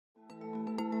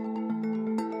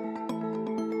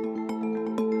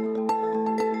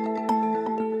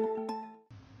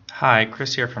Hi,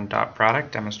 Chris here from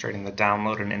DotProduct, demonstrating the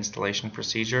download and installation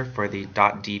procedure for the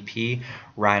 .dp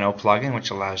Rhino plugin, which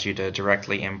allows you to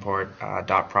directly import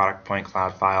DotProduct point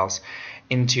cloud files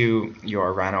into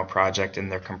your Rhino project in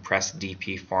their compressed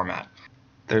DP format.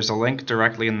 There's a link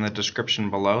directly in the description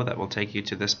below that will take you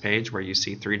to this page where you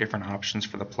see three different options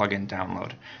for the plugin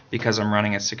download. Because I'm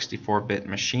running a 64-bit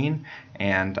machine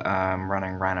and I'm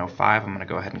running Rhino 5, I'm going to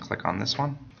go ahead and click on this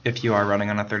one. If you are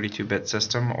running on a 32-bit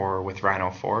system or with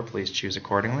Rhino 4, please choose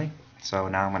accordingly. So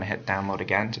now I'm going to hit download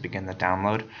again to begin the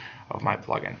download of my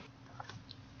plugin.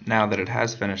 Now that it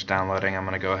has finished downloading, I'm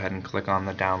going to go ahead and click on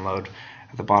the download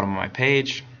at the bottom of my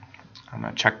page. I'm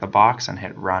going to check the box and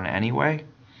hit run anyway.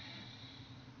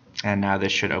 And now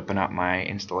this should open up my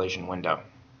installation window.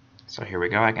 So here we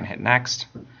go, I can hit next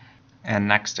and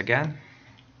next again,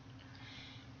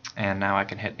 and now I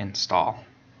can hit install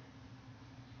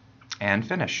and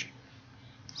finish.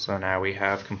 So now we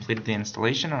have completed the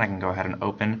installation, and I can go ahead and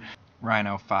open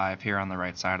Rhino 5 here on the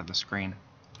right side of the screen.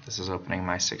 This is opening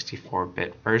my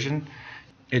 64-bit version.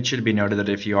 It should be noted that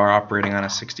if you are operating on a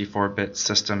 64-bit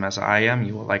system as I am,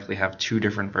 you will likely have two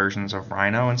different versions of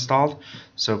Rhino installed,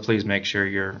 so please make sure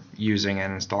you're using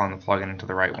and installing the plugin into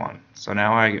the right one. So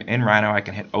now in Rhino I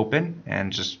can hit open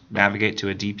and just navigate to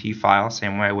a DP file,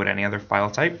 same way I would any other file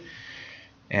type,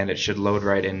 and it should load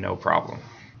right in no problem.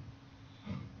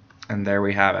 And there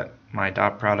we have it, my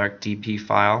DotProduct DP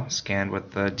file scanned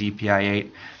with the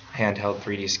DPI-8 handheld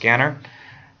 3D scanner.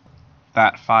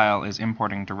 That file is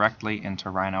importing directly into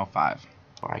Rhino 5.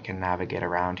 I can navigate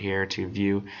around here to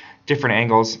view different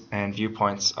angles and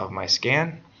viewpoints of my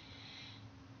scan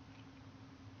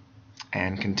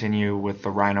and continue with the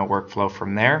Rhino workflow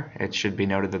from there. It should be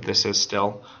noted that this is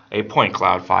still a point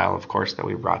cloud file, of course, that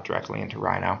we brought directly into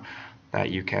Rhino that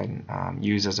you can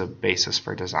use as a basis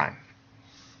for design.